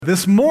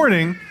This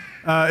morning,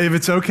 if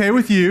it's okay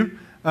with you,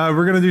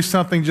 we're going to do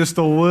something just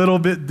a little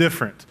bit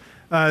different.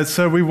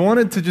 So we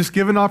wanted to just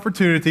give an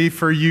opportunity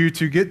for you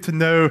to get to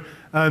know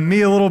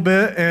me a little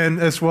bit, and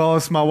as well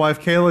as my wife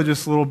Kayla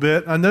just a little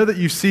bit. I know that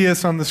you see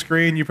us on the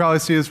screen, you probably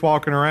see us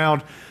walking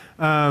around,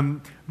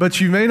 but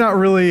you may not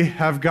really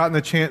have gotten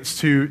a chance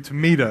to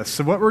meet us.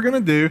 So what we're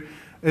going to do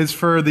is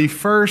for the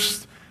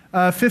first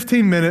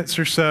 15 minutes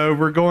or so,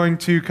 we're going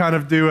to kind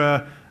of do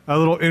a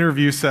little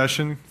interview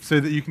session so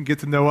that you can get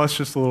to know us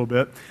just a little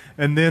bit.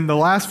 And then the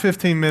last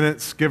 15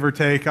 minutes, give or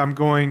take, I'm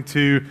going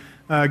to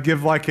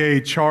give like a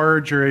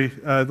charge or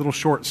a little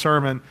short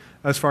sermon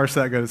as far as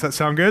that goes. Does that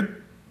sound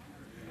good?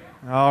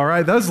 All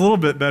right, that was a little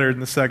bit better than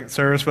the second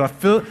service,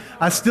 but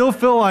I still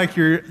feel like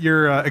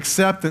your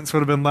acceptance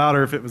would have been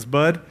louder if it was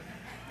Bud.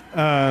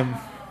 So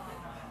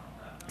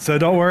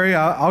don't worry,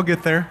 I'll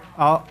get there.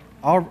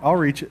 I'll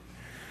reach it.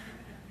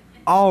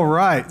 All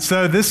right,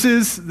 so this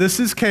is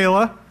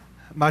Kayla.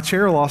 My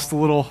chair lost a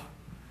little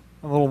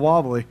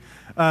wobbly.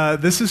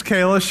 This is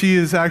Kayla. She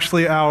is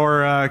actually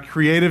our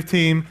creative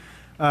team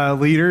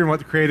leader, and what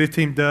the creative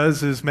team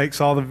does is makes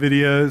all the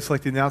videos,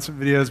 like the announcement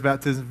videos,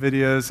 baptism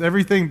videos,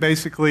 everything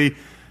basically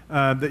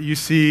that you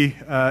see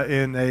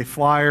in a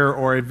flyer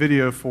or a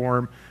video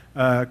form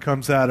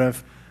comes out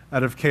of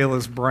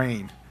Kayla's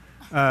brain.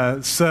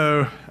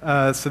 So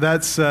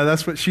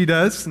that's what she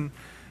does, and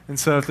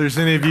so if there's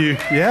any of you,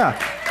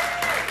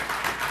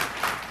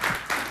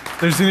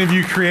 there's any of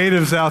you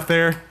creatives out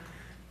there,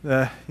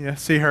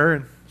 see her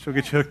and she'll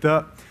get you hooked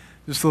up.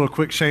 Just a little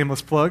quick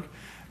shameless plug.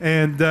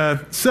 And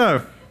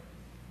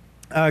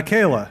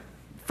Kayla,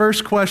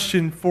 first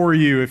question for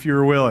you, if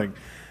you're willing.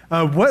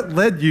 What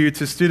led you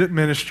to student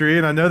ministry?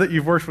 And I know that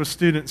you've worked with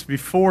students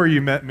before you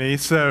met me,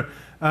 so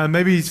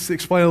maybe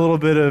explain a little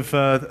bit of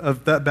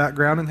that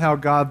background and how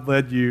God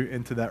led you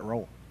into that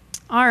role.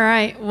 All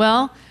right.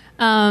 Well,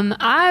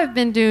 I've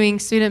been doing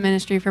student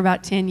ministry for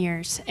about 10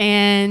 years,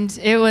 and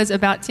it was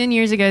about 10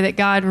 years ago that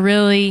God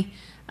really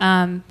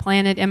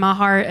planted in my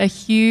heart a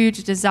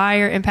huge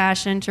desire and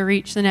passion to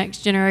reach the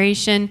next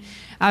generation.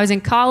 I was in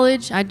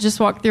college. I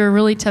just walked through a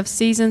really tough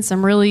season.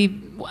 Some really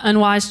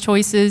unwise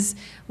choices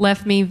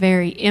left me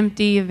very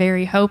empty,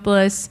 very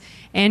hopeless.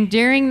 And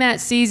during that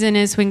season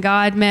is when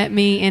God met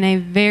me in a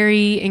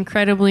very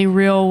incredibly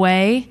real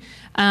way.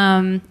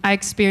 I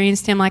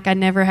experienced him like I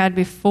never had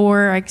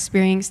before. I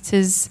experienced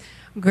his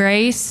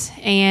grace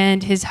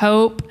and his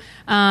hope.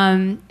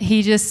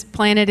 He just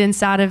planted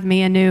inside of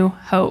me a new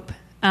hope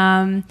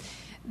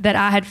that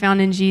I had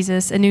found in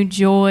Jesus, a new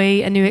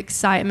joy, a new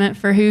excitement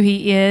for who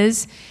he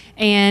is.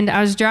 And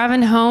I was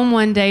driving home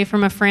one day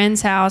from a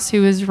friend's house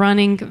who was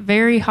running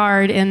very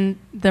hard in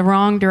the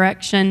wrong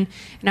direction,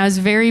 and I was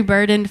very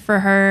burdened for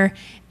her.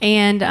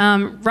 And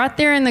right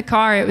there in the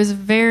car, it was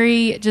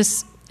very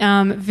just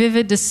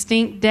vivid,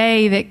 distinct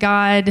day that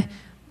God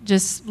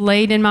just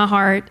laid in my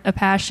heart a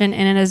passion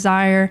and a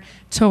desire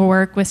to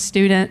work with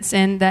students.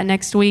 And that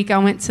next week, I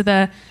went to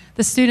the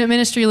student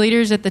ministry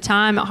leaders at the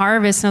time at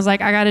Harvest, and I was like,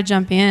 I got to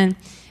jump in.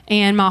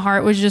 And my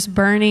heart was just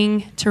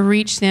burning to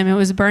reach them. It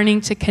was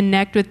burning to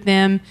connect with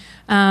them.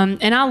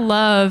 And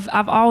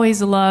I've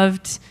always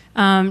loved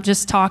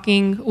just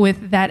talking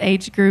with that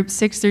age group,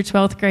 6th through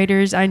 12th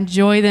graders. I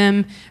enjoy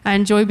them. I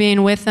enjoy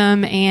being with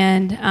them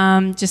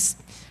and just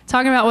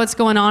talking about what's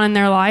going on in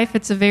their life.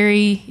 It's a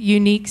very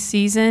unique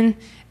season.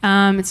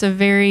 It's a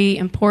very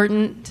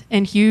important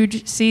and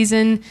huge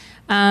season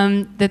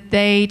that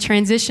they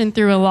transition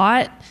through a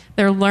lot.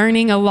 They're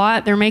learning a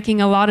lot. They're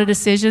making a lot of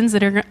decisions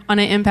that are going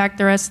to impact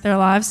the rest of their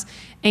lives.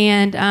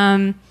 And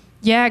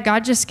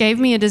God just gave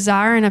me a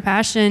desire and a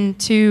passion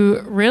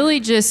to really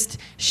just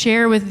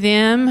share with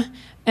them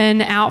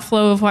an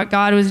outflow of what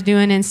God was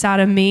doing inside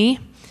of me.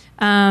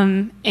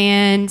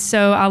 And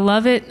so I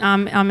love it.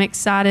 I'm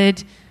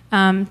excited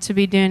to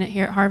be doing it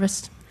here at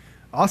Harvest.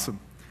 Awesome.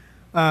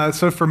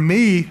 So for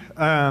me,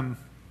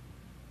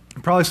 I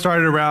probably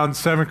started around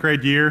 7th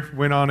grade year,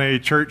 went on a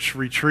church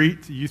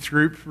retreat, youth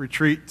group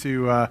retreat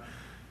to,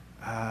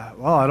 I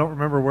don't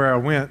remember where I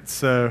went,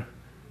 so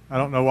I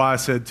don't know why I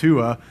said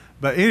to,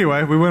 but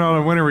anyway, we went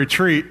on a winter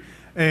retreat,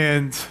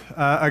 and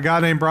a guy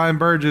named Brian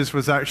Burgess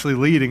was actually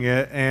leading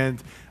it,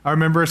 and I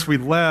remember as we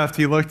left,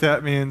 he looked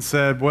at me and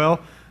said,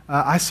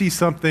 I see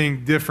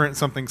something different,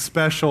 something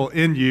special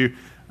in you.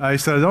 He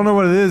said, I don't know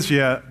what it is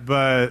yet,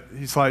 but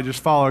he's like,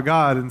 just follow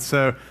God. And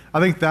so I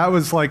think that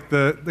was like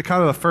the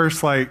kind of the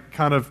first like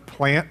kind of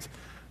plant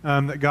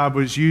that God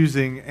was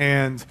using.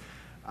 And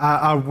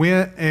I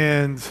went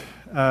and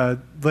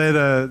led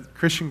a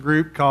Christian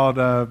group called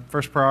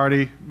First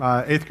Priority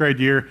my 8th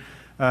grade year.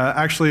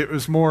 Actually, it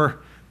was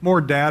more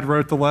Dad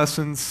wrote the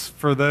lessons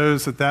for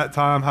those at that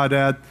time. Hi,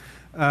 Dad.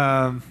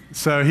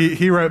 So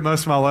he wrote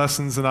most of my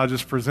lessons, and I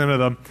just presented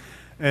them.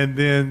 And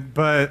then,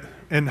 but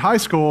in high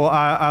school,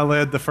 I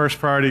led the First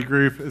Priority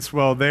group as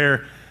well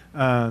there.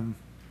 And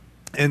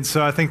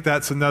so I think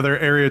that's another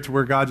area to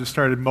where God just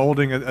started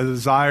molding a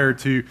desire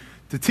to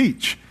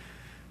teach.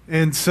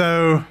 And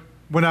so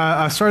when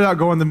I started out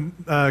going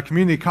to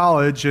community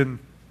college, and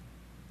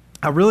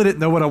I really didn't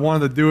know what I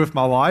wanted to do with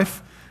my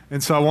life.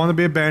 And so I wanted to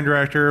be a band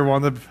director,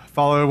 wanted to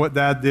follow what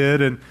Dad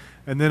did. And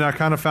then I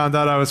kind of found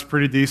out I was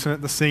pretty decent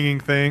at the singing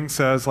thing.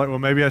 So I was like, well,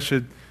 maybe I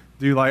should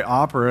do like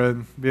opera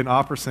and be an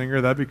opera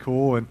singer. That'd be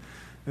cool.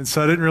 And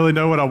so I didn't really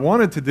know what I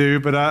wanted to do,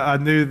 but I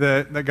knew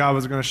that God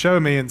was going to show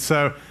me. And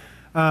so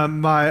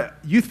my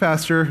youth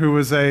pastor, who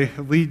was a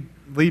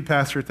lead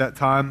pastor at that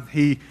time,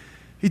 he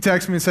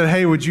texted me and said,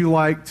 hey, would you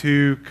like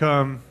to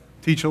come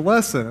teach a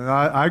lesson? And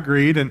I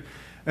agreed.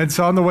 And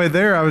so on the way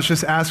there, I was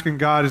just asking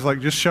God, he's like,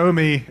 just show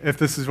me if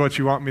this is what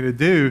you want me to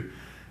do.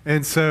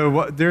 And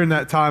so during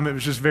that time, it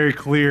was just very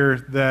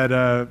clear that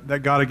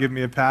God had given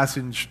me a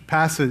passion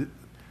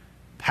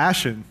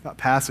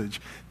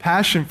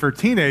for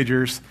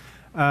teenagers.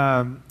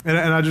 And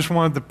I just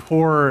wanted to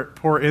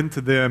pour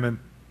into them. And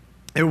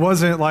it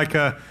wasn't like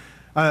an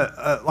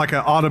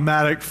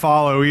automatic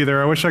follow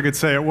either. I wish I could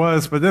say it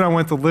was, but then I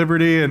went to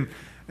Liberty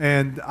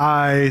and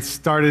I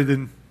started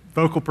in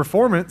vocal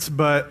performance,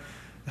 but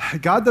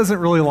God doesn't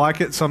really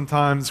like it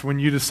sometimes when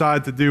you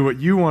decide to do what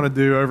you want to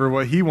do over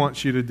what he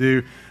wants you to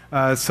do.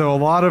 So a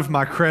lot of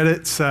my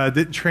credits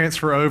didn't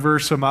transfer over,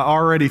 so my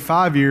already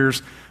 5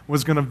 years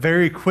was going to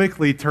very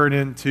quickly turn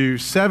into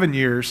 7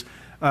 years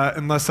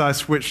unless I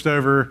switched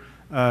over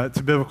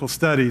to biblical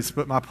studies.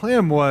 But my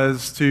plan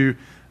was to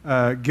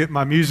get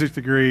my music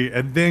degree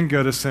and then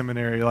go to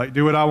seminary, like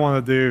do what I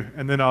want to do,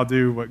 and then I'll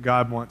do what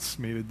God wants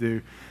me to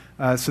do.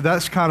 So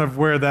that's kind of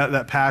where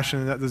that passion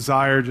and that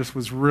desire just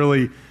was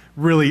really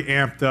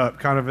amped up,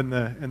 kind of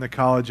in the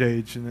college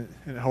age, and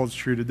it holds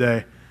true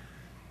today.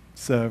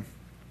 So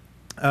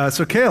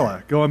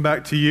Kayla, going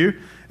back to you,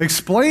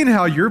 explain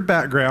how your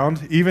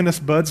background, even as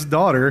Bud's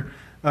daughter,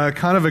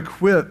 kind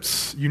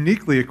of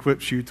uniquely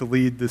equips you to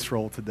lead this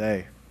role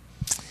today.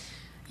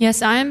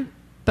 Yes, I'm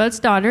Bud's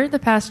daughter, the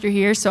pastor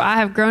here. So I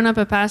have grown up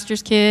a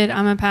pastor's kid.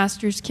 I'm a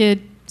pastor's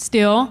kid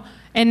still.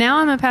 And now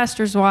I'm a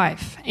pastor's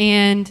wife.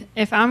 And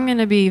if I'm going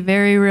to be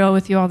very real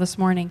with you all this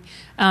morning,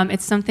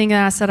 it's something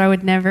that I said I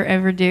would never,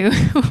 ever do,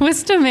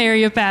 was to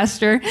marry a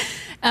pastor.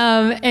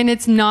 And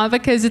it's not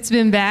because it's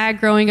been bad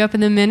growing up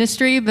in the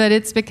ministry, but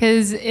it's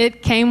because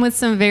it came with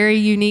some very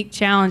unique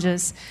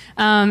challenges.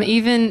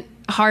 Even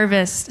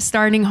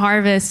starting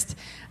Harvest,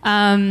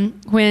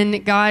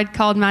 when God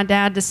called my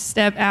dad to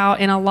step out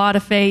in a lot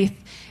of faith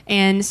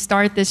and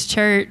start this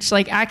church,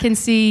 like I can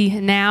see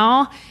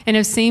now and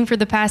have seen for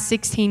the past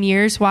 16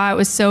 years why it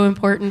was so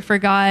important for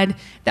God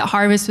that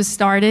Harvest was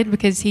started,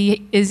 because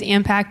he is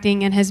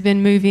impacting and has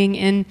been moving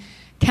in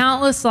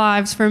countless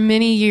lives for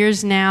many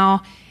years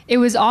now. It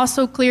was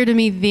also clear to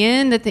me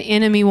then that the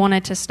enemy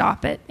wanted to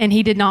stop it, and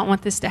he did not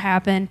want this to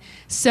happen.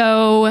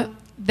 So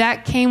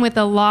that came with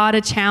a lot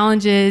of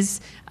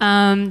challenges.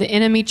 The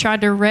enemy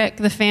tried to wreck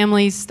the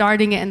families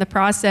starting it in the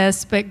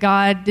process, but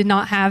God did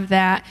not have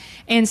that.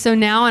 And so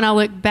now when I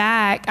look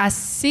back, I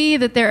see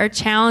that there are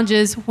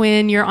challenges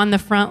when you're on the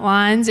front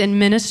lines in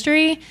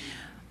ministry.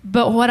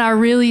 But what I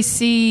really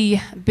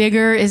see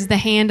bigger is the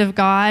hand of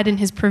God and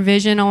his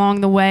provision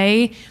along the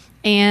way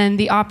and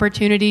the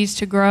opportunities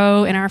to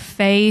grow in our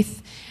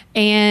faith.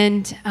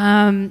 And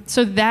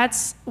so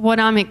that's what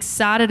I'm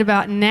excited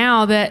about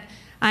now, that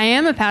I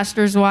am a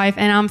pastor's wife,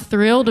 and I'm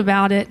thrilled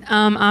about it.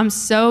 I'm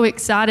so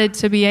excited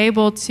to be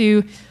able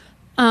to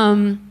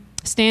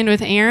stand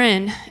with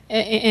Aaron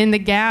in the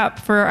gap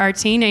for our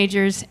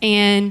teenagers,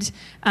 and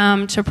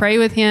to pray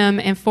with him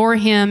and for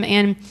him,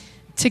 and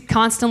to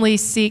constantly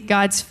seek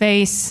God's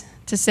face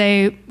to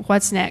say,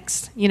 what's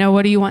next?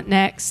 What do you want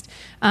next?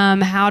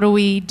 How do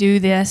we do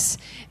this?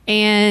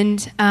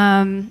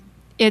 And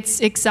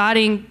it's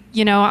exciting.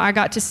 I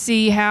got to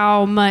see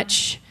how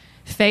much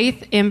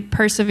faith and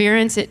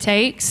perseverance it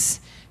takes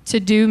to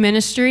do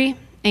ministry,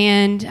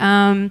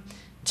 and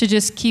to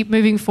just keep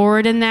moving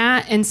forward in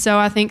that. And so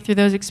I think through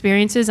those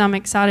experiences, I'm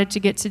excited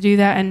to get to do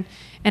that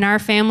in our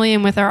family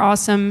and with our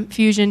awesome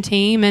Fusion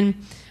team. And,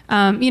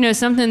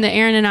 something that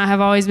Aaron and I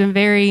have always been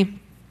very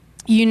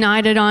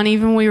united on.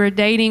 Even when we were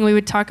dating, we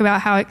would talk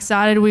about how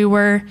excited we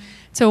were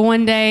to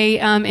one day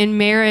in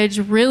marriage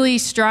really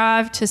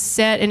strive to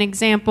set an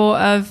example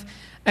of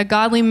a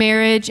godly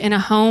marriage and a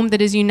home that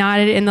is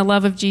united in the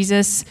love of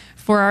Jesus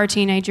for our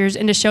teenagers,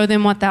 and to show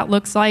them what that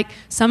looks like.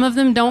 Some of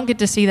them don't get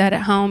to see that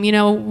at home.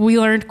 We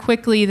learned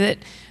quickly that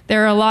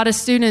there are a lot of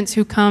students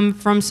who come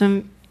from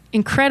some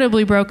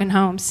incredibly broken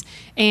homes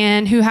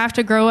and who have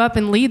to grow up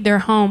and lead their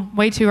home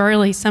way too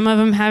early. Some of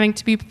them having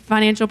to be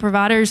financial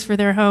providers for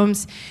their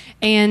homes.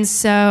 And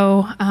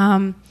so,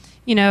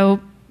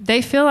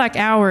 they feel like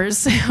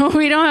ours.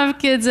 We don't have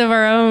kids of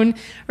our own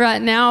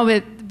right now,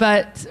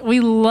 but we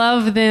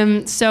love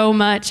them so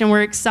much, and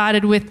we're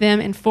excited with them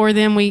and for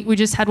them. We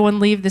just had one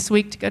leave this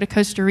week to go to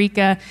Costa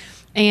Rica,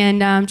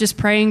 and just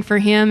praying for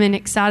him and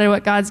excited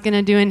what God's going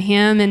to do in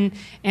him,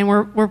 and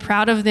we're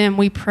proud of them.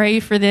 We pray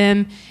for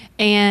them,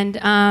 and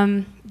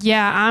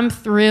I'm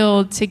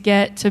thrilled to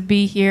get to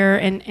be here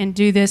and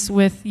do this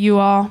with you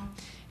all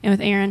and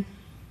with Aaron.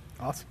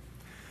 Awesome.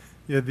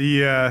 Yeah,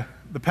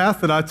 the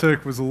path that I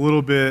took was a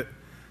little bit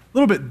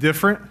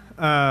different.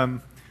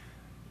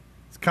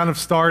 It's kind of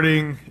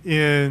starting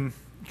in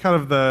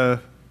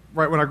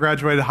right when I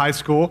graduated high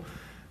school.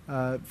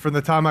 From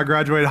the time I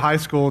graduated high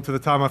school to the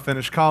time I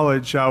finished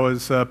college, I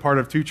was part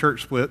of 2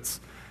 church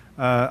splits.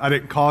 I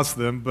didn't cause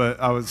them, but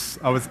I was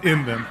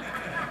in them.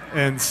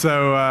 And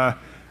so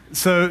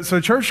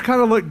church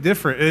kind of looked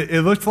different.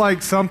 It looked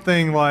like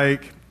something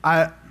like,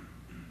 I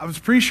was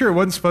pretty sure it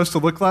wasn't supposed to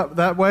look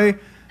that way,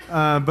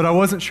 but I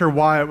wasn't sure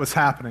why it was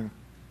happening.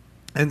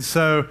 And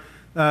so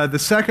the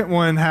second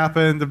one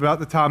happened about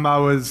the time I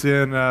was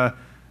in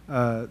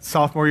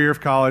sophomore year of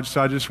college.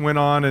 So I just went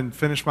on and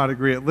finished my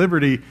degree at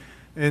Liberty.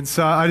 And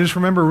so I just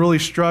remember really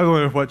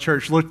struggling with what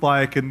church looked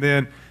like. And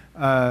then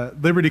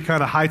Liberty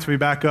kind of hyped me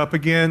back up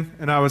again.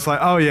 And I was like,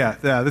 oh, yeah,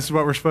 this is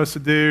what we're supposed to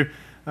do.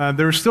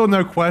 There was still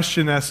no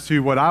question as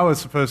to what I was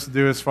supposed to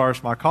do as far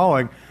as my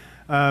calling.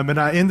 And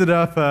I ended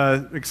up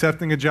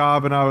accepting a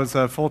job, and I was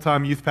a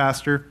full-time youth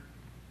pastor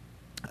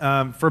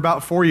for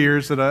about 4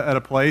 years at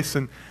a place.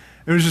 And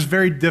it was just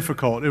very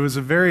difficult. It was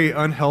a very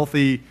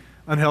unhealthy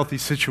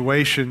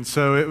situation.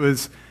 So it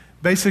was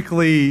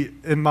basically,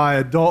 in my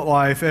adult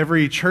life,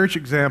 every church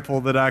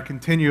example that I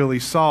continually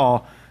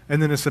saw,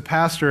 and then as a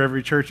pastor,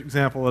 every church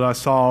example that I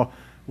saw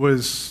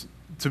was,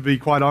 to be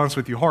quite honest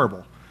with you,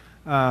 horrible.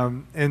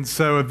 And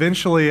so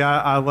eventually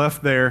I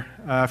left there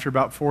after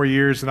about 4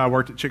 years, and I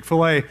worked at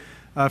Chick-fil-A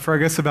for, I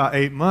guess, about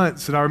 8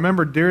 months. And I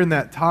remember during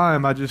that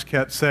time, I just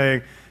kept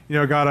saying,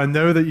 God, I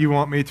know that you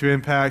want me to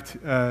impact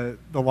the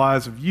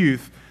lives of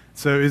youth.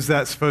 So is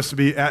that supposed to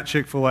be at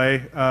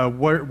Chick-fil-A?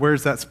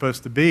 Where's that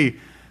supposed to be?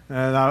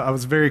 And I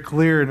was very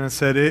clear, and I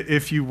said,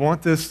 if you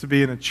want this to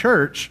be in a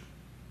church,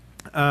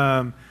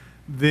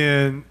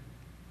 then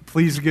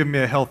please give me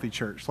a healthy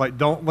church. Like,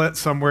 don't let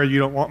somewhere you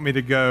don't want me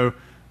to go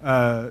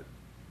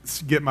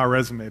get my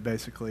resume,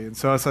 basically. And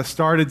so as I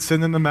started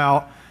sending them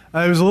out,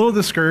 it was a little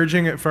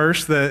discouraging at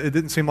first that it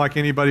didn't seem like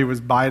anybody was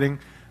biting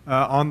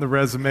on the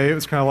resume. It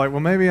was kind of like,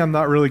 well, maybe I'm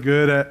not really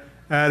good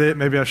at it.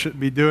 Maybe I shouldn't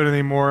be doing it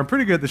anymore. I'm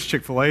pretty good at this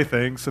Chick-fil-A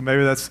thing, so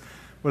maybe that's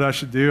what I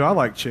should do. I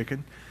like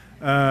chicken.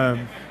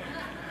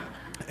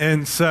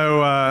 And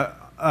so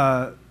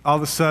all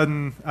of a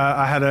sudden,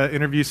 I had an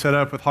interview set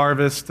up with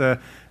Harvest.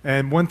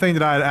 And one thing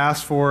that I had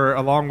asked for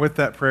along with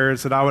that prayer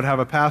is that I would have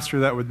a pastor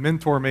that would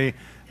mentor me,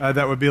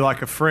 that would be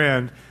like a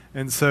friend.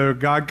 And so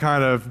God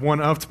kind of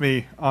one-upped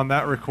me on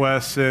that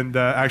request and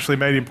actually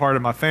made him part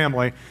of my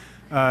family.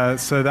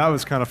 So that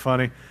was kind of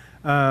funny.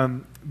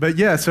 But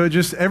yeah, so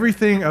just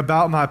everything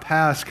about my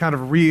past kind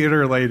of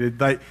reiterated,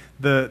 like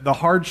the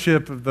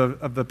hardship of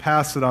the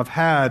past that I've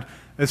had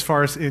as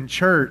far as in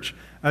church.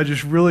 I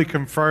just really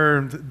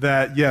confirmed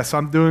that, yes,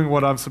 I'm doing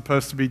what I'm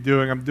supposed to be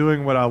doing. I'm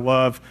doing what I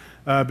love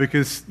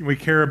because we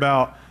care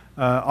about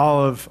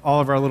all of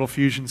our Little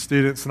Fusion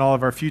students and all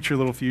of our future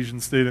Little Fusion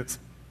students.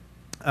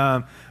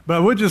 But I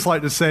would just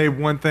like to say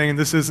one thing, and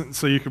this isn't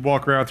so you could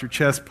walk around with your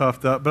chest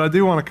puffed up, but I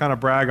do want to kind of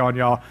brag on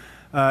y'all.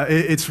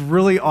 It's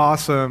really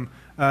awesome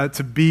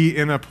to be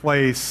in a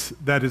place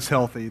that is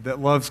healthy, that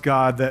loves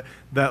God,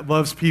 that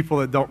loves people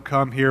that don't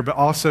come here, but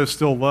also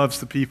still loves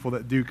the people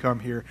that do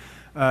come here.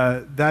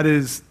 That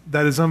is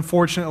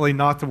unfortunately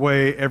not the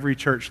way every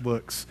church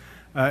looks.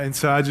 And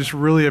so I just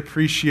really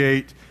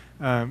appreciate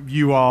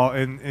you all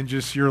and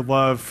just your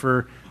love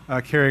for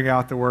carrying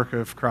out the work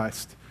of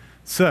Christ.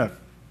 So,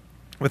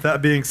 with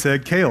that being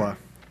said, Kayla,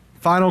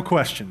 final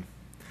question.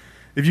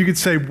 If you could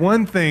say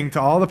one thing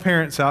to all the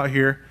parents out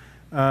here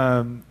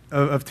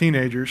of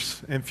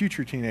teenagers and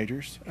future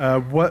teenagers,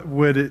 what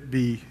would it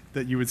be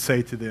that you would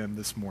say to them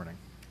this morning?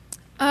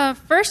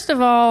 First of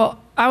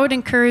all, I would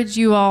encourage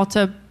you all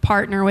to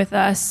partner with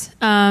us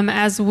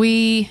as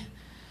we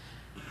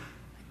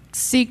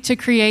seek to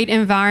create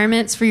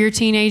environments for your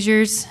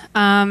teenagers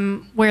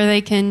where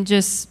they can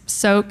just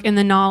soak in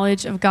the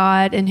knowledge of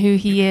God and who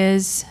He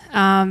is,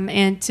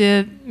 and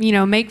to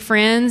make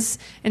friends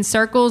and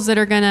circles that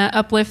are going to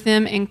uplift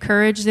them,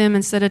 encourage them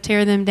instead of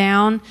tear them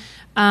down.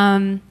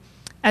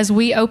 As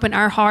we open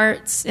our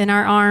hearts and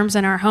our arms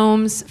and our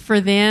homes for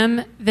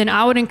them, then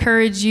I would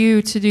encourage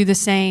you to do the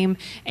same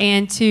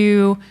and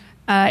to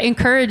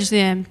encourage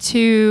them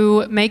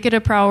to make it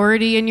a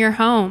priority in your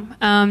home,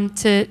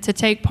 to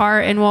take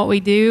part in what we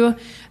do,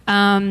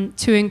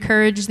 to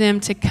encourage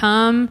them to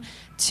come,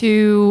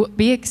 to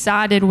be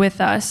excited with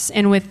us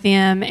and with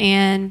them,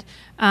 and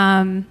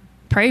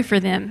pray for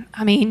them.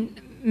 I mean,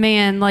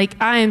 man,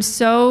 I am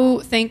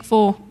so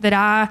thankful that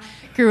I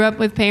grew up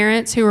with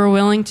parents who were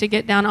willing to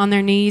get down on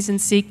their knees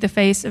and seek the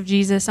face of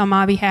Jesus on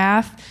my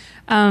behalf,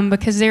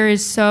 because there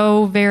is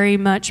so very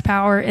much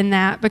power in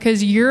that,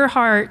 because your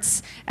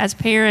hearts as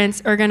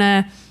parents are going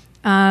to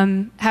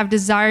have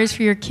desires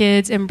for your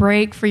kids and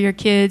break for your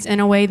kids in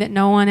a way that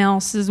no one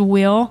else's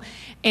will.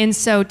 And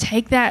so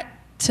take that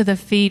to the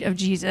feet of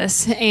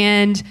Jesus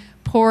and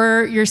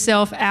pour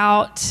yourself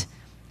out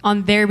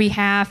on their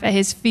behalf at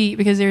His feet,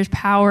 because there's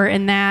power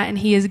in that, and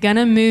He is going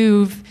to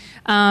move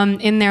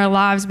in their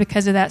lives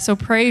because of that. So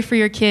pray for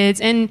your kids,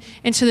 and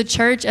to the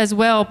church as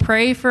well.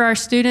 Pray for our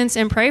students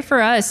and pray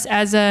for us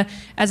as a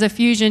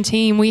Fusion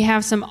team. We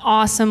have some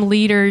awesome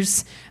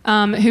leaders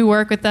who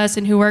work with us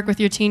and who work with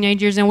your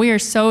teenagers, and we are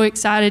so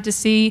excited to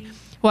see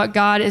what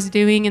God is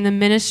doing in the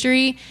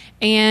ministry,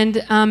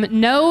 and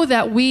know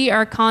that we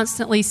are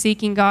constantly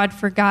seeking God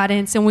for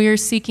guidance, and we are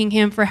seeking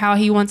Him for how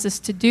He wants us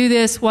to do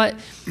this, what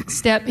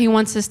step He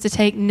wants us to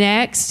take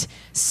next.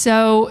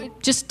 So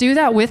just do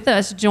that with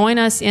us. Join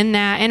us in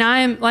that. And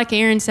I'm, like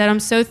Aaron said, I'm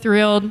so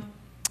thrilled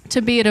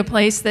to be at a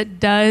place that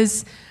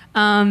does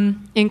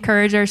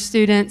encourage our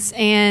students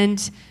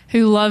and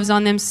who loves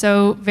on them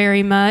so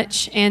very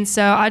much. And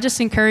so I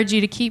just encourage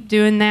you to keep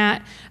doing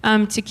that,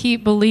 to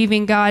keep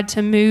believing God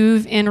to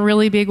move in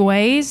really big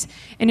ways.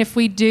 And if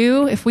we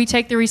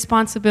take the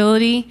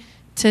responsibility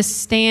to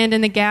stand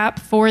in the gap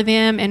for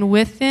them and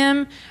with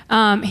them,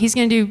 He's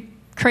going to do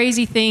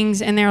crazy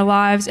things in their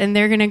lives, and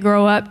they're going to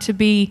grow up to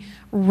be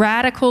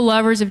radical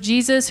lovers of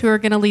Jesus who are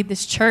going to lead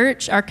this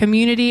church, our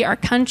community, our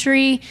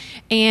country.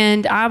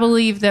 And I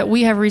believe that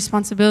we have a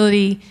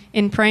responsibility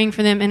in praying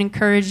for them and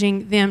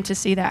encouraging them to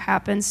see that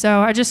happen. So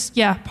I just,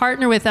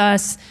 partner with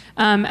us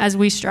as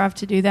we strive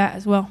to do that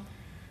as well.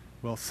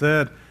 Well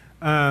said.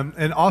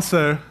 And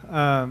also,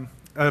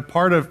 a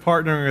part of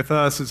partnering with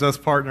us is us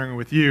partnering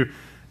with you.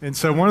 And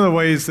so one of the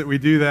ways that we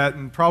do that,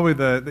 and probably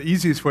the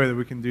easiest way that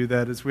we can do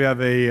that, is we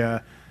have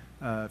a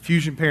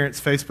Fusion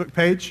Parents Facebook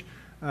page.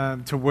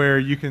 To where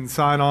you can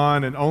sign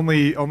on, and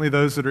only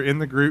those that are in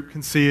the group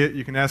can see it.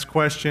 You can ask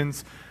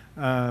questions.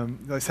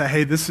 They say,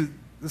 "Hey, this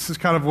is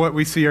kind of what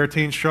we see our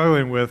teens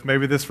struggling with.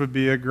 Maybe this would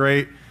be a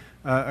great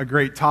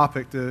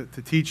topic to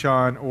teach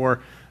on."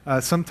 Or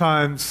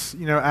sometimes,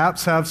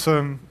 apps have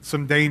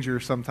some danger.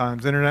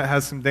 Sometimes internet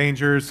has some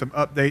dangers. Some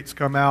updates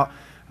come out,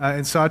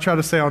 and so I try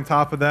to stay on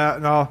top of that,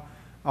 and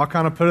I'll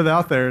kind of put it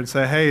out there and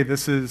say, "Hey,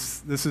 this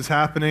is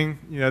happening.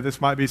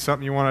 This might be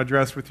something you want to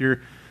address with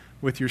your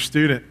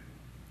student."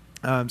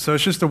 So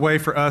it's just a way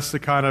for us to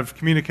kind of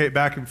communicate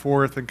back and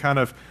forth and kind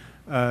of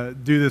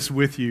do this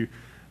with you.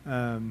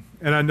 And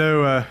I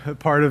know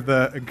part of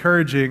the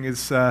encouraging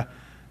is I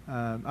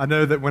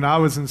know that when I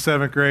was in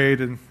 7th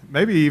grade, and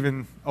maybe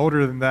even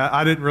older than that,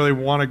 I didn't really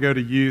want to go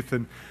to youth.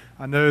 And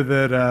I know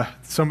that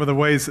some of the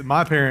ways that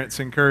my parents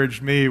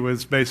encouraged me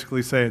was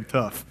basically saying,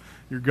 "Tough,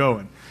 you're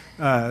going."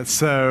 We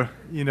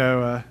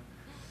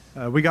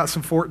got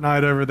some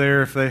Fortnite over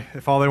there.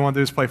 If all they want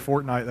to do is play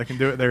Fortnite, they can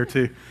do it there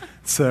too.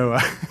 So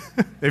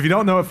if you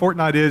don't know what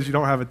Fortnite is, you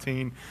don't have a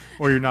teen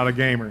or you're not a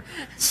gamer.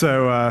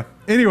 So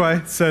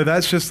anyway, so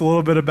that's just a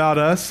little bit about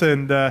us,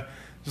 and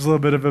just a little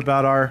bit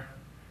about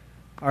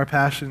our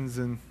passions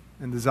and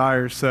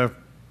desires. So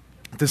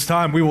at this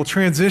time, we will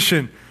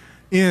transition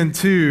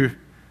into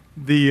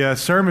the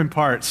sermon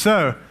part.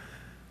 So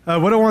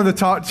what I wanted to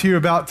talk to you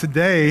about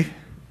today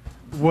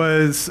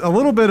was a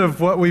little bit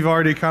of what we've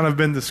already kind of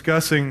been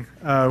discussing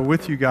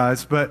with you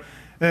guys, but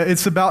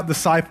it's about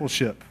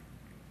discipleship.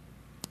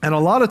 And a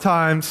lot of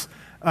times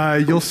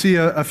you'll see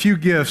a few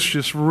gifts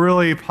just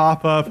really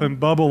pop up and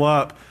bubble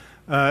up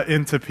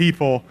into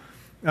people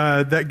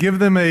that give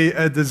them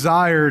a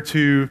desire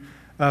to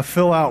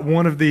fill out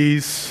one of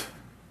these.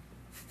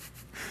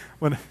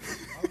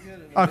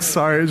 I'm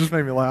sorry, it just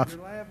made me laugh.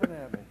 You're laughing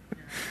at me.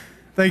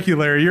 Thank you,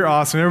 Larry. You're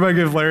awesome. Everybody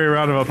give Larry a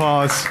round of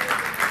applause.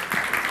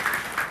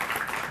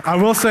 I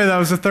will say that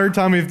was the third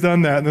time we've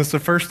done that, and it's the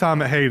first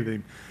time I hated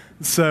him.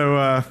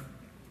 So,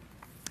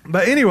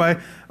 but anyway,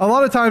 a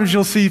lot of times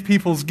you'll see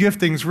people's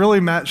giftings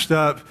really matched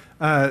up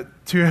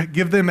to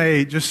give them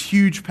a just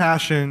huge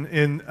passion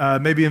in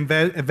maybe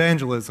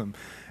evangelism.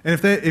 And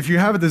if you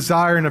have a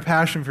desire and a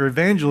passion for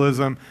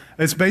evangelism,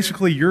 it's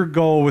basically your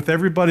goal with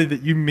everybody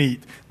that you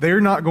meet.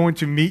 They're not going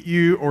to meet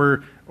you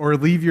or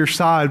leave your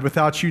side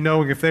without you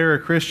knowing if they're a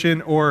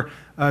Christian or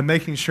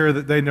making sure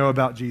that they know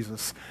about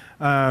Jesus.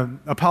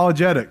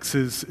 Apologetics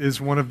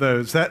is one of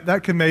those.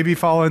 That can maybe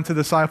fall into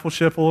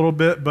discipleship a little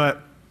bit,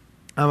 but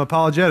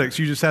apologetics,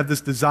 you just have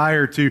this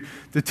desire to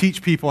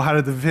teach people how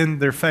to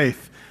defend their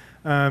faith.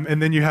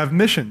 And then you have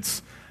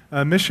missions,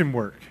 mission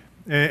work.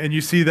 And you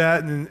see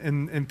that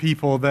in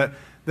people that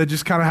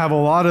just kind of have a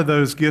lot of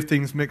those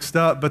giftings mixed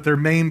up, but their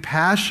main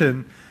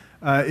passion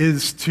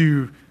is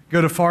to go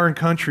to foreign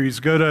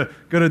countries, go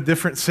to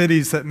different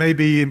cities that may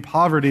be in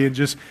poverty, and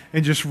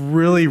just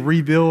really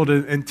rebuild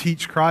and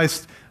teach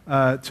Christ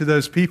to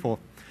those people.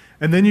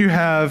 And then you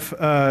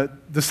have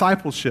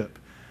discipleship,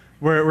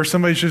 where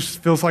somebody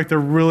just feels like they're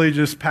really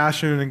just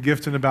passionate and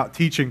gifted about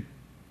teaching.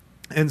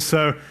 And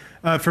so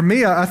for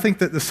me, I think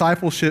that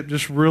discipleship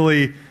just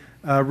really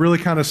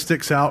kind of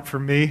sticks out for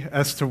me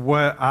as to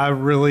what I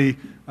really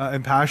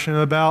am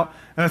passionate about.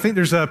 And I think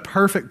there's a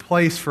perfect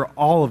place for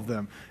all of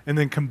them. And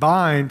then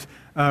combined,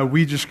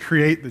 we just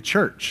create the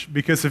church.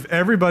 Because if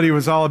everybody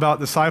was all about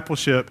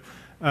discipleship,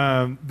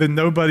 then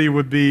nobody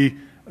would be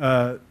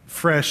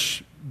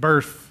fresh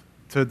birth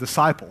to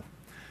disciple.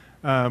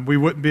 We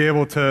wouldn't be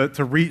able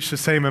to reach the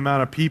same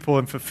amount of people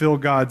and fulfill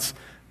God's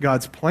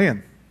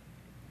plan.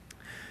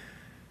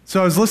 So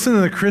I was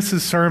listening to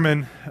Chris's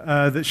sermon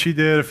that she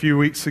did a few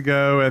weeks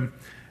ago,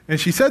 and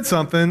she said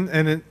something,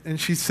 and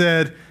she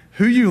said,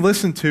 "Who you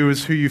listen to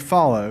is who you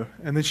follow."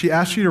 And then she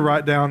asked you to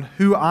write down,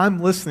 "Who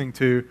I'm listening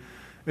to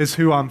is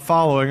who I'm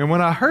following." And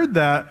when I heard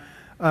that,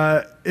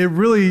 it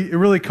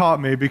really caught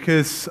me,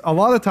 because a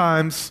lot of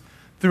times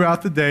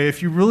throughout the day,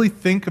 if you really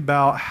think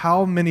about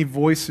how many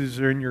voices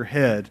are in your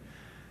head,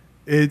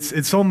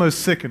 it's almost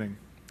sickening.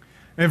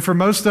 And for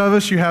most of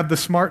us, you have the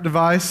smart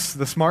device,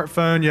 the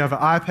smartphone, you have an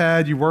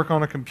iPad, you work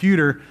on a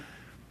computer.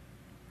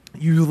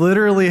 You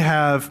literally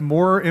have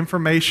more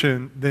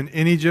information than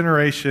any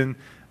generation,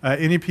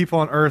 any people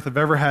on earth have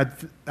ever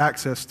had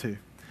access to.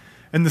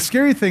 And the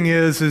scary thing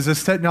is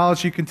as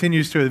technology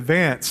continues to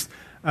advance,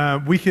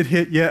 we could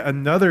hit yet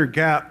another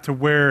gap to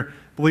where,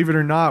 believe it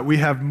or not, we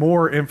have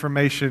more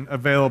information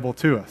available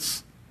to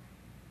us.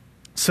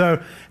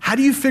 So how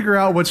do you figure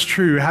out what's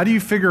true? How do you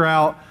figure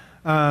out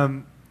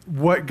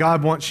what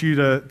God wants you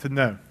to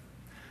know?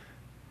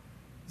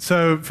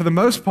 So for the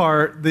most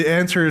part, the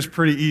answer is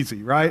pretty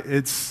easy, right?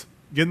 It's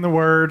get in the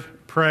Word,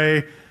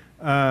 pray,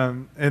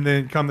 and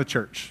then come to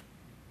church,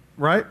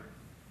 right?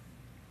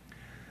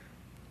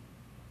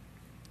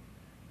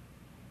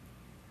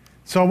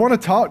 So I want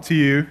to talk to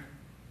you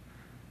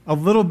a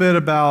little bit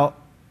about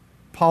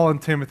Paul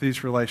and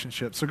Timothy's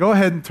relationship. So go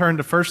ahead and turn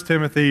to 1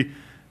 Timothy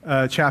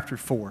chapter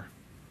 4.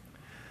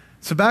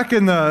 So back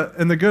in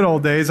the good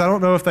old days, I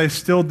don't know if they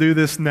still do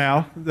this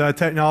now. The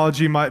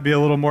technology might be a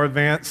little more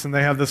advanced and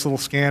they have this little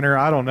scanner,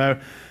 I don't know.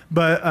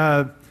 But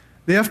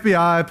the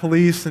FBI,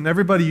 police, and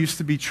everybody used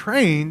to be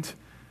trained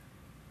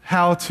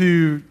how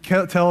to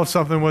tell if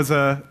something was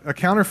a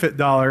counterfeit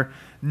dollar,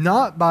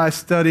 not by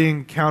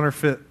studying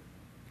counterfeit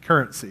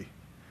currency.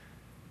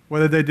 What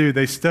did they do?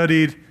 They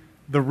studied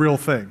the real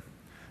thing.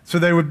 So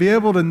they would be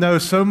able to know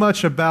so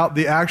much about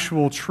the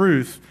actual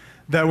truth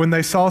that when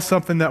they saw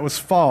something that was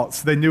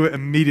false, they knew it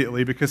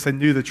immediately because they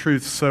knew the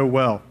truth so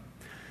well.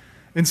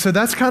 And so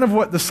that's kind of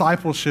what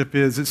discipleship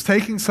is. It's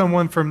taking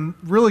someone from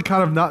really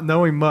kind of not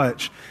knowing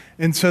much,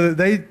 and so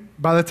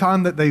that by the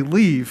time that they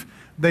leave,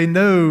 they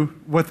know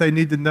what they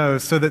need to know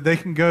so that they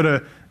can go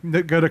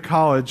to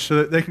college, so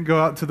that they can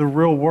go out into the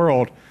real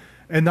world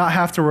and not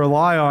have to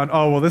rely on,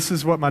 oh, well, this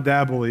is what my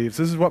dad believes.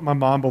 This is what my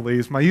mom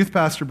believes. My youth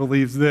pastor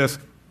believes this.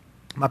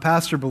 My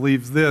pastor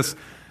believes this.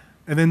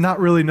 And then not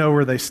really know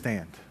where they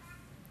stand.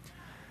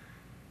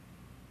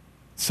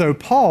 So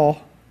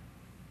Paul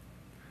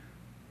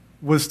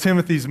was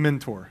Timothy's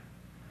mentor.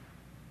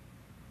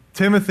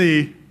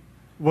 Timothy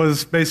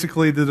was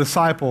basically the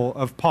disciple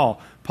of Paul.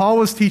 Paul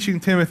was teaching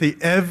Timothy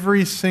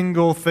every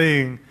single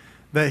thing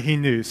that he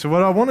knew. So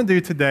what I want to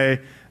do today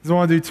is I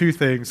want to do two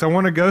things. I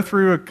want to go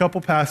through a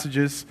couple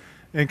passages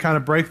and kind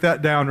of break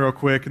that down real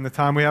quick in the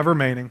time we have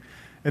remaining.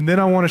 And then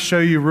I want to show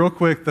you real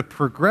quick the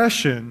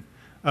progression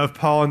of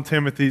Paul and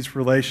Timothy's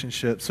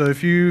relationship. So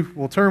if you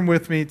will turn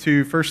with me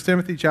to 1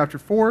 Timothy chapter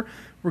 4,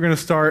 we're going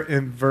to start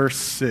in verse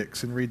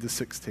 6 and read to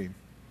 16.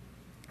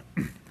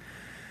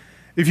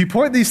 If you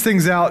point these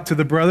things out to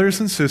the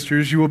brothers and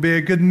sisters, you will be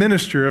a good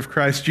minister of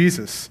Christ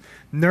Jesus,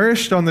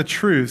 nourished on the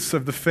truths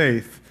of the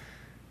faith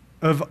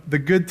of the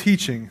good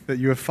teaching that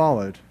you have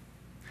followed,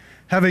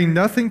 having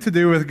nothing to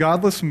do with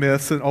godless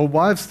myths and old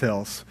wives'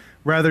 tales.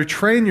 Rather,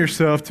 train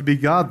yourself to be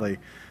godly.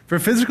 For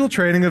physical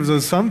training is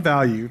of some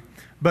value,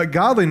 but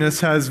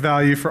godliness has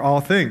value for all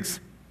things,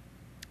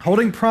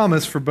 holding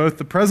promise for both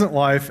the present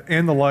life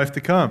and the life to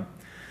come.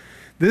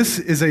 This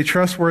is a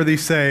trustworthy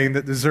saying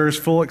that deserves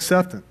full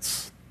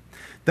acceptance.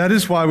 That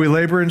is why we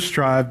labor and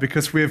strive,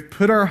 because we have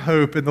put our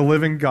hope in the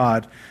living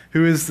God,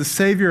 who is the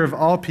Savior of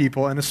all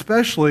people, and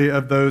especially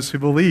of those who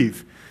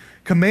believe.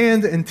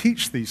 Command and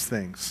teach these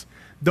things.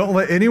 Don't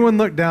let anyone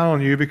look down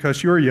on you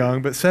because you are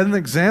young, but set an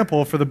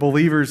example for the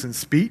believers in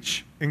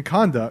speech, in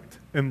conduct,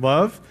 in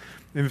love,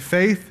 in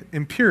faith,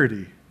 in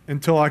purity,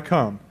 until I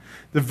come.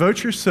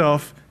 Devote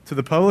yourself to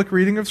the public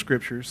reading of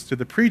Scriptures, to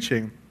the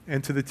preaching,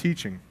 and to the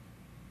teaching.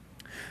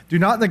 Do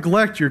not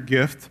neglect your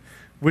gift,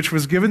 which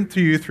was given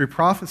to you through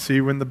prophecy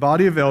when the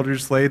body of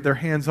elders laid their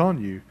hands on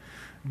you.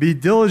 Be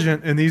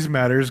diligent in these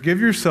matters. Give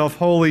yourself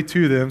wholly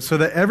to them, so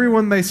that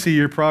everyone may see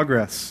your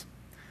progress.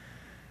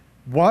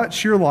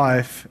 Watch your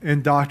life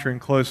and doctrine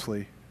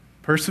closely.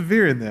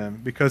 Persevere in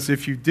them, because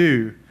if you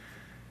do,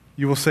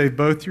 you will save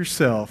both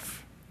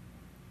yourself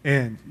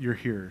and your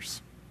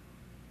hearers.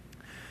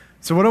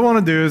 So what I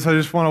want to do is I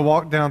just want to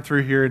walk down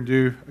through here and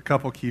do a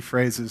couple key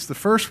phrases. The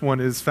first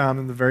one is found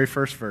in the very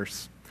first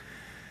verse.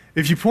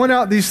 If you point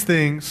out these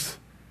things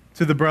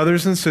to the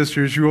brothers and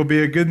sisters, you will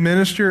be a good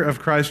minister of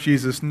Christ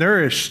Jesus,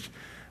 nourished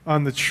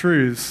on the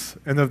truths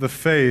and of the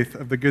faith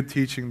of the good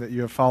teaching that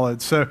you have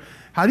followed. So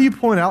how do you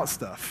point out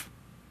stuff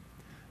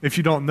if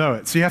you don't know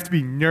it? So you have to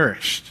be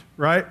nourished,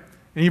 right?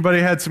 Anybody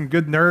had some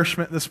good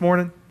nourishment this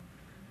morning?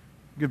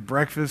 Good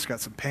breakfast, got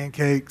some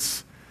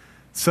pancakes.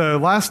 So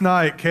last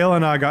night, Kayla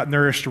and I got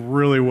nourished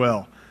really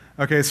well.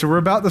 Okay, so we're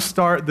about to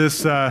start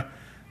this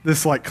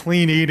like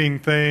clean eating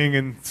thing,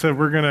 and so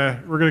we're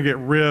gonna get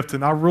ripped,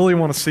 and I really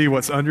want to see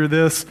what's under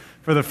this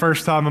for the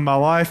first time in my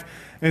life.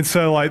 And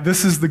so like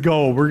this is the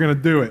goal. We're gonna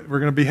do it. We're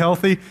gonna be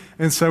healthy.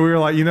 And so we were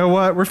like, you know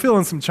what? We're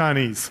feeling some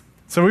Chinese.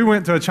 So we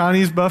went to a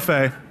Chinese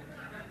buffet,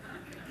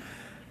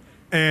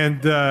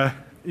 and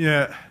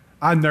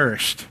I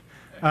nourished.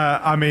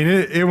 I mean,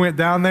 it went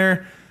down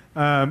there.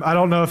 I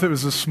don't know if it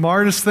was the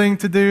smartest thing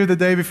to do the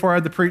day before I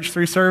had to preach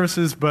 3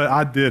 services, but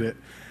I did it.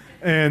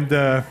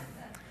 And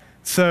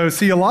So,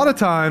 see, a lot of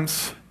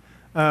times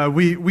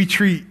we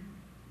treat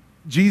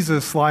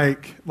Jesus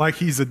like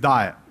he's a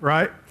diet,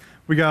 right?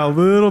 We got a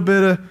little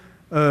bit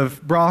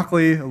of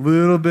broccoli, a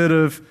little bit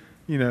of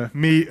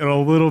meat, and a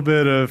little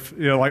bit of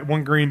like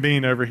one green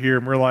bean over here,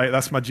 and we're like,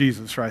 that's my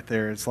Jesus right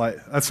there. It's like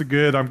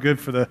I'm good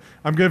for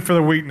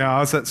the week now. I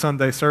was at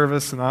Sunday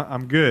service, and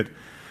I'm good.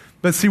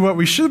 But see, what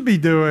we should be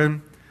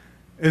doing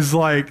is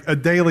like a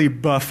daily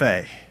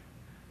buffet,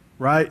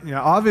 right?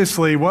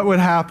 Obviously, what would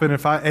happen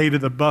if I ate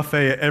at a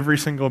buffet at every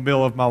single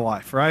meal of my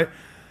life, right?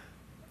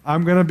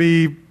 I'm going to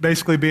be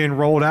basically being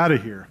rolled out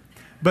of here.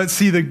 But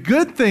see, the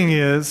good thing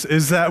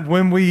is that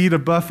when we eat a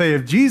buffet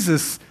of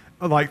Jesus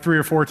like 3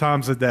 or 4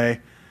 times a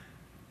day,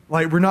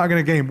 like we're not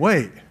going to gain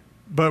weight,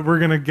 but we're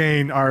going to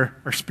gain our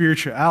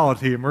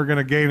spirituality, and we're going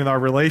to gain in our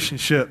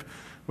relationship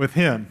with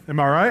him. Am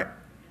I right?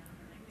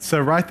 So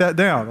write that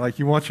down. Like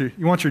you want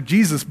your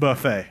Jesus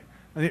buffet.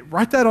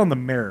 Write that on the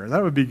mirror.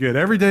 That would be good.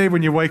 Every day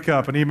when you wake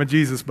up, I need my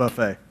Jesus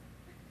buffet.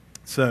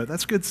 So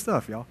that's good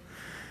stuff, y'all.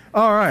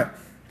 All right.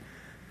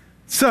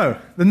 So,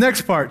 the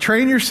next part,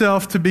 train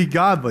yourself to be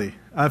godly.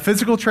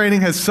 Physical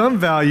training has some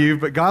value,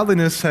 but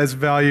godliness has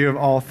value of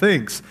all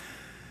things.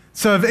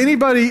 So, if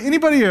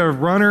anybody a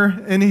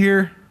runner in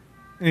here?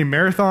 Any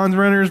marathon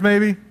runners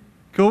maybe?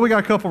 Cool, we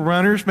got a couple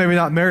runners, maybe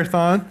not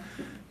marathon,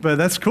 but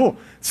that's cool.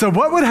 So,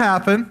 what would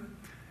happen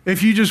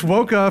if you just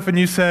woke up and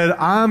you said,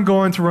 I'm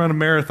going to run a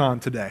marathon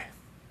today?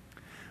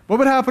 What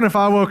would happen if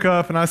I woke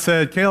up and I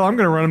said, Kayla, I'm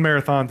going to run a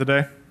marathon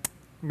today.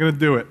 I'm going to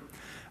do it.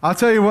 I'll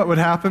tell you what would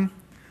happen.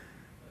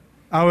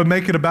 I would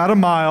make it about a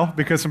mile,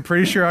 because I'm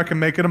pretty sure I can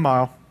make it a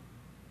mile.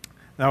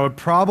 And I would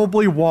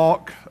probably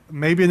walk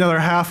maybe another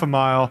half a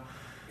mile.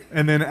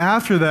 And then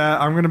after that,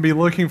 I'm going to be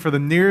looking for the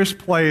nearest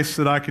place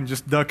that I can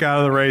just duck out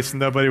of the race and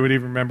nobody would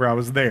even remember I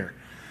was there.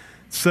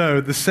 So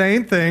the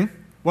same thing.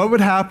 What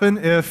would happen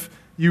if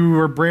you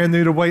were brand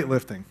new to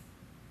weightlifting?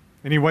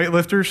 Any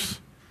weightlifters?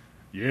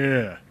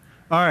 Yeah.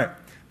 All right.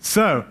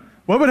 So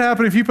what would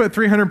happen if you put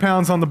 300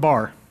 pounds on the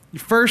bar? Your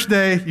first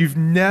day, you've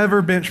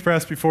never bench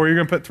pressed before, you're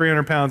going to put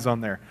 300 pounds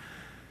on there.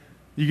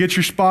 You get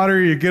your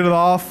spotter, you get it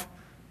off.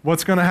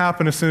 What's going to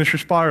happen as soon as your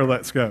spotter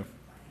lets go?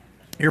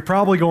 You're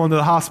probably going to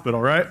the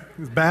hospital, right?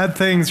 Bad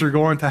things are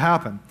going to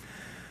happen.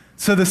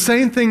 So the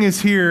same thing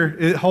is here.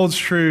 It holds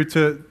true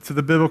to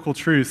the biblical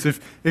truths.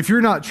 If you're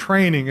not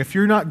training, if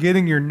you're not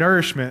getting your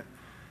nourishment,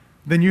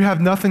 then you have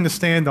nothing to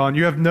stand on.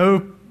 You have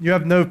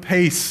no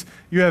pace.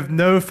 You have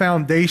no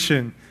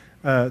foundation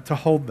to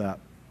hold that.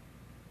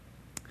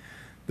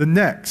 The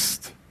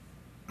next,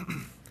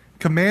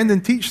 command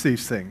and teach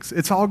these things.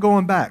 It's all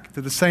going back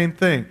to the same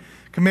thing.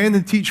 Command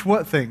and teach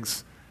what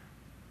things?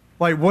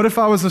 Like, what if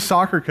I was a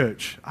soccer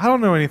coach? I don't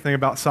know anything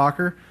about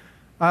soccer.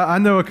 I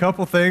know a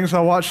couple things. I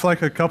watched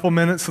like a couple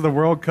minutes of the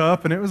World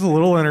Cup, and it was a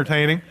little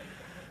entertaining.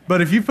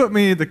 But if you put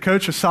me to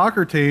coach a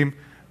soccer team,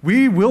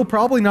 we will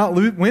probably not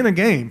win a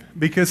game,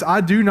 because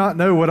I do not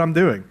know what I'm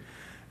doing.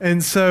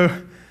 And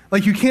so,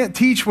 like, you can't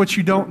teach what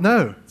you don't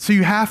know. So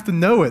you have to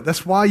know it.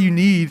 That's why you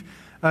need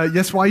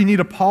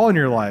a Paul in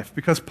your life,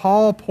 because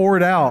Paul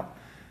poured out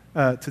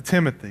to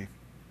Timothy.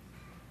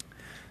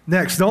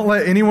 Next, don't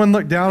let anyone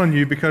look down on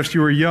you because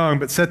you are young,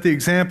 but set the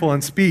example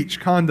in speech,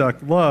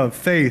 conduct, love,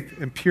 faith,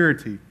 and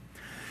purity.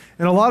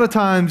 And a lot of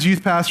times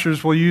youth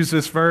pastors will use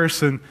this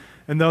verse and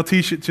they'll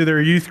teach it to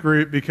their youth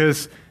group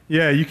because,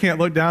 yeah, you can't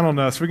look down on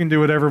us. We can do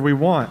whatever we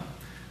want.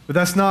 But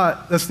that's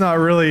not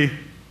really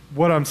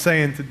what I'm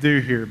saying to do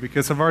here,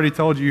 because I've already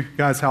told you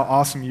guys how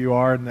awesome you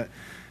are, and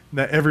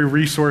that every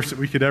resource that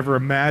we could ever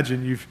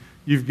imagine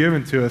you've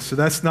given to us. So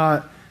that's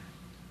not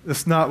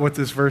what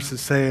this verse is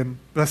saying.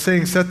 By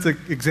saying set the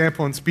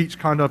example in speech,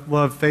 conduct,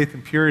 love, faith,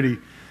 and purity,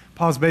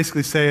 Paul's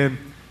basically saying,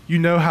 you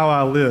know how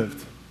I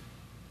lived.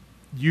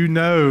 You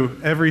know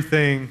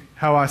everything,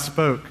 how I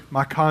spoke,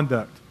 my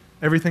conduct,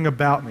 everything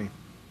about me.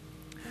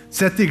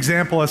 Set the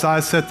example as I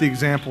set the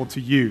example to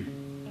you.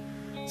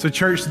 So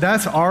church,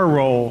 that's our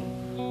role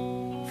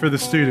for the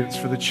students,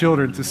 for the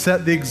children, to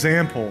set the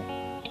example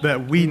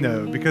that we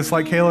know. Because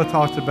like Kayla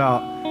talked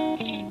about,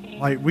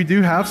 like we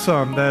do have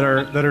some that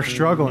are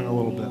struggling a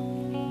little bit.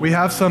 We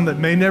have some that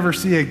may never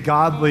see a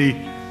godly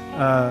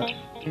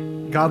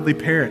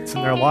parents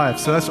in their life.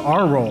 So that's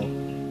our role,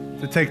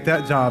 to take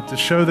that job, to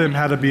show them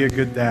how to be a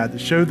good dad, to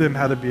show them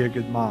how to be a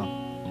good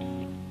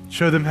mom,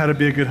 show them how to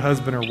be a good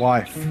husband or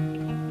wife.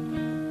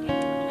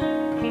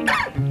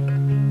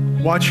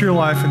 Watch your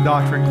life and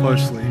doctrine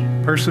closely,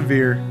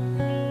 persevere,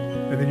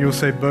 and then you'll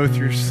save both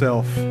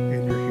yourself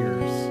and your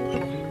hearers.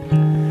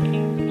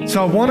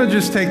 So I want to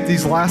just take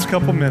these last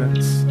couple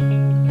minutes,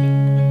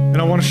 and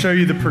I want to show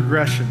you the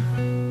progression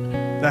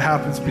that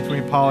happens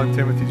between Paul and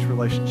Timothy's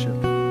relationship.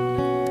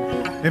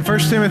 In 1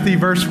 Timothy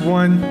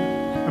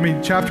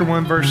chapter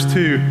 1, verse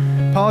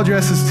 2, Paul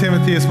addresses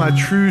Timothy as my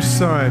true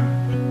son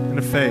in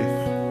the faith.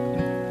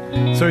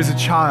 So he's a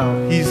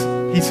child. He's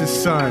his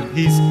son.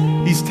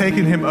 He's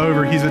taken him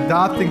over. He's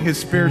adopting his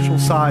spiritual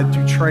side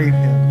to train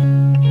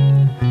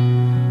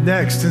him.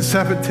 Next, in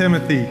 2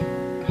 Timothy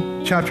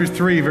chapter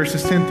 3,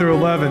 verses 10 through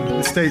 11,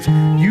 it states,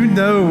 you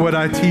know what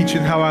I teach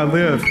and how I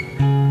live.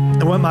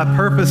 and what my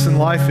purpose in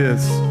life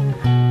is.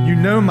 You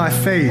know my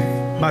faith,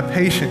 my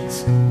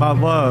patience, my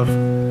love,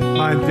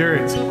 my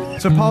endurance.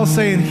 So Paul's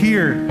saying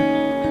here,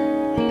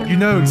 you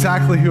know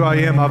exactly who I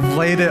am. I've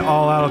laid it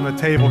all out on the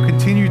table.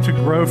 Continue to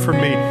grow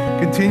from me.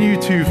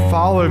 Continue to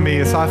follow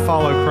me as I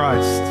follow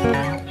Christ.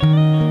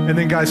 And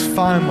then guys,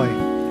 finally,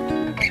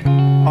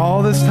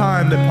 all this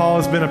time that Paul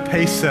has been a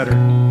pace setter,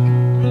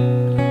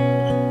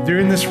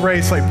 during this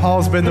race, like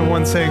Paul's been the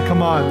one saying,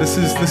 come on, this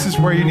is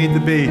where you need to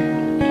be.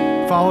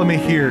 Follow me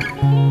here.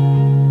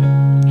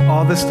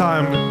 All this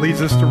time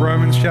leads us to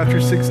Romans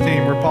chapter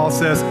 16, where Paul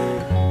says,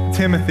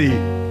 Timothy,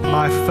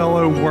 my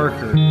fellow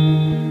worker,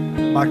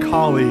 my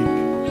colleague,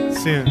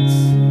 sends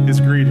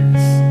his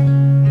greetings.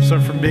 So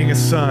from being a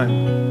son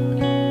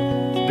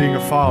to being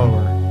a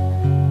follower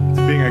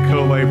to being a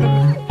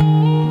co-laborer.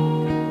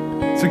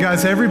 So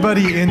guys,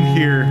 everybody in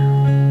here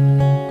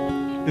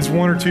is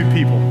one or two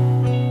people.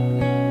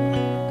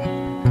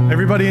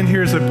 Everybody in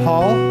here is a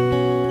Paul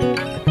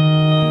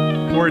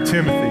or a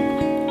Timothy.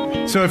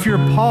 So if you're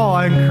Paul,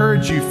 I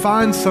encourage you,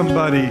 find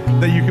somebody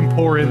that you can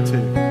pour into.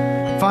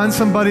 Find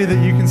somebody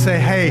that you can say,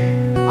 hey,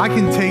 I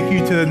can take you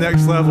to the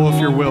next level if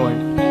you're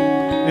willing.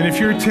 And if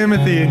you're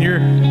Timothy and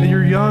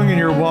you're young in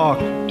your walk,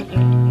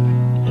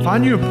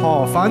 find you a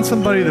Paul. Find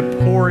somebody to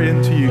pour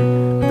into you.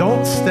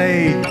 Don't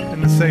stay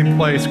in the same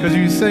place, because if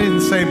you stay in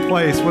the same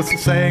place, what's the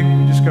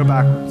saying? You just go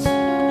backwards.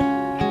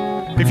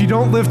 If you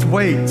don't lift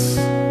weights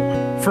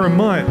for a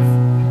month,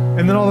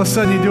 and then all of a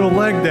sudden you do a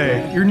leg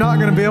day, you're not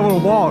going to be able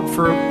to walk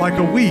for like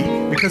a week,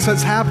 because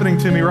that's happening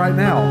to me right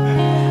now.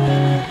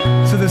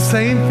 So the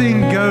same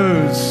thing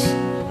goes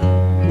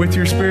with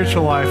your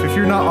spiritual life. If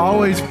you're not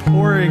always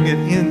pouring it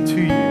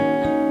into you,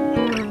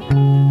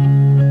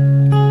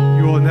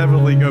 you will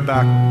inevitably go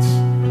backwards.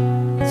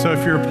 So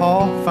if you're a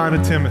Paul, find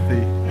a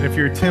Timothy. And if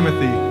you're a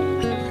Timothy,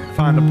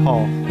 find a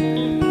Paul.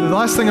 The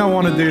last thing I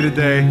want to do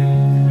today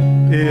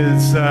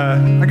is,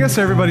 I guess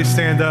everybody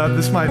stand up.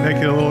 This might make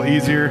it a little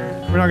easier.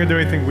 We're not going to do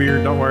anything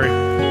weird, don't worry.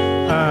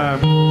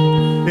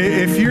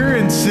 If you're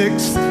in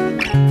 6th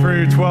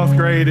through 12th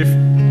grade,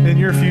 and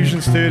you're a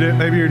Fusion student,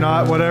 maybe you're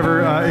not,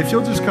 whatever, if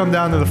you'll just come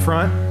down to the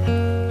front,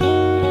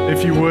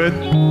 if you would.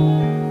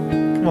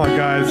 Come on,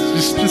 guys,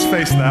 just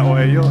face that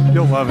way.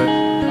 You'll love it.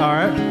 All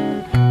right?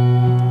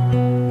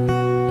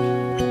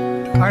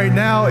 All right,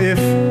 now if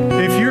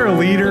you're a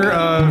leader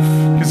of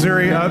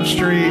Missouri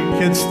Upstreet,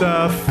 Kid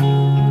Stuff,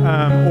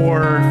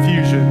 or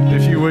Fusion,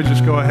 if you would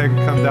just go ahead and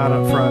come down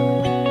up front.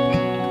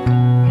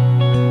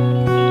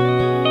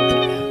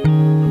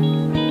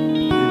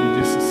 Give you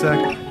just a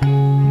second.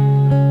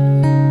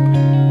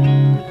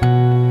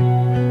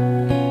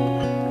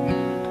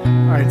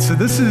 All right, so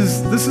this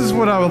is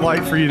what I would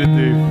like for you to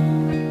do.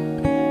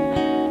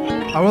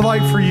 I would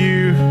like for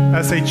you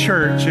as a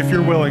church, if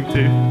you're willing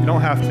to, you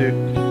don't have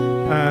to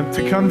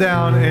come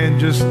down and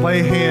just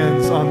lay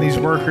hands on these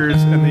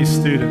workers and these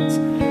students.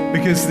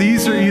 Because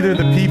these are either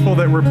the people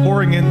that we're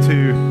pouring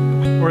into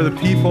or the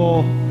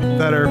people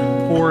that are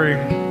pouring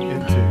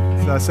into.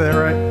 Did I say that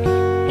right?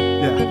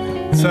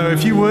 Yeah. So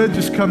if you would,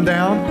 just come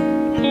down,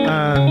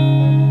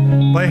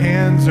 lay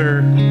hands,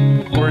 or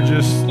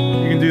just,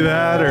 you can do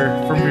that, or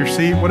from your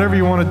seat, whatever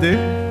you want to do.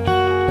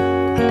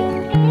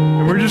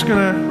 And we're just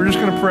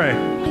gonna pray.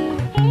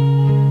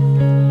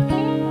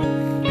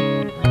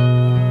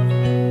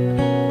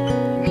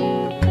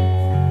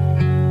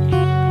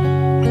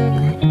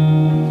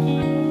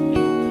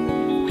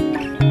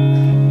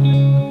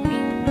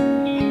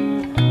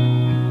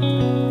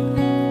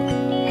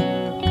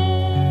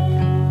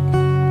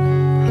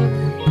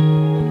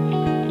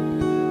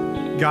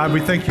 God,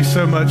 we thank you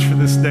so much for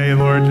this day,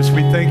 Lord.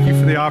 We thank you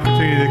for the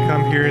opportunity to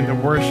come here and to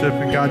worship,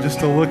 and God, just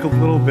to look a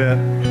little bit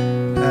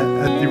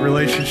at the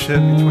relationship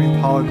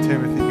between Paul and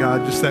Timothy,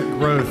 God, just that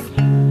growth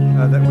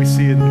that we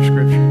see in the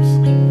scriptures.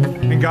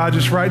 And God,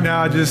 just right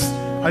now, I just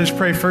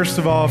pray first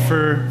of all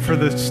for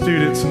the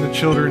students and the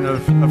children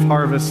of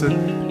Harvest,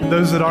 and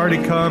those that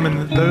already come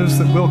and those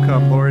that will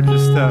come, Lord.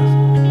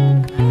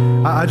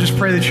 I just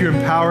pray that you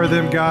empower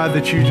them, God,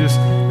 that you just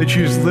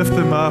lift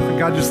them up. And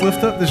God, just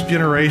lift up this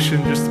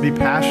generation just to be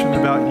passionate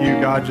about you,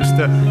 God, just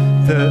to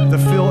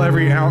fill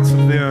every ounce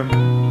of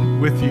them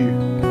with you.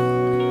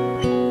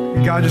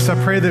 And God, I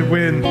pray that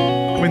when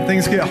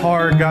things get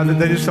hard, God, that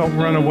they just don't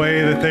run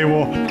away, that they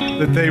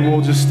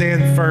will just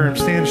stand firm,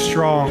 stand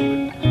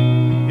strong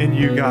in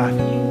you, God.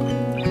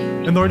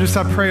 And Lord,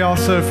 I pray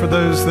also for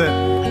those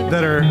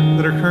that are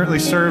currently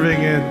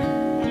serving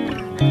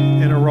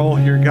in a role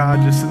here,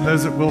 God, just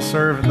those that will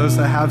serve and those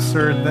that have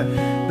served,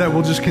 that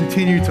will just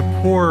continue to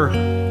pour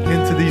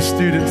into these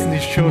students and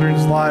these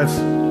children's lives.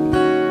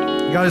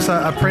 God,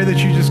 I pray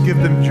that you just give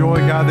them joy,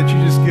 God, that you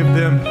just give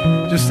them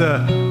just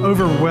a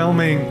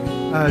overwhelming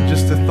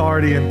just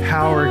authority and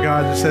power,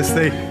 God, just as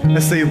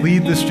they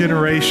lead this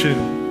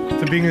generation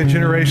to being a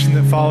generation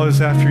that follows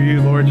after you,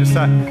 Lord.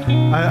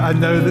 I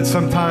know that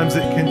sometimes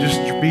it can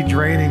just be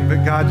draining,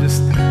 but God,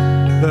 just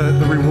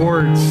the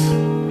rewards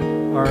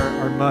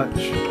are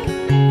much.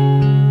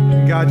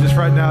 And God, just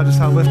right now,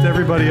 I lift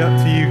everybody up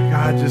to you.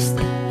 God, just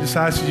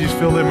ask you to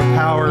fill them with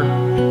power.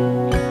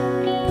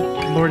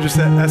 Lord, just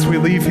that as we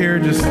leave here,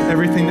 just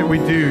everything that we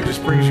do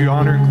just brings you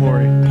honor and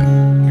glory.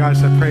 God,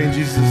 I pray in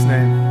Jesus'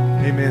 name.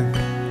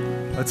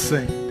 Amen. Let's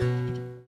sing.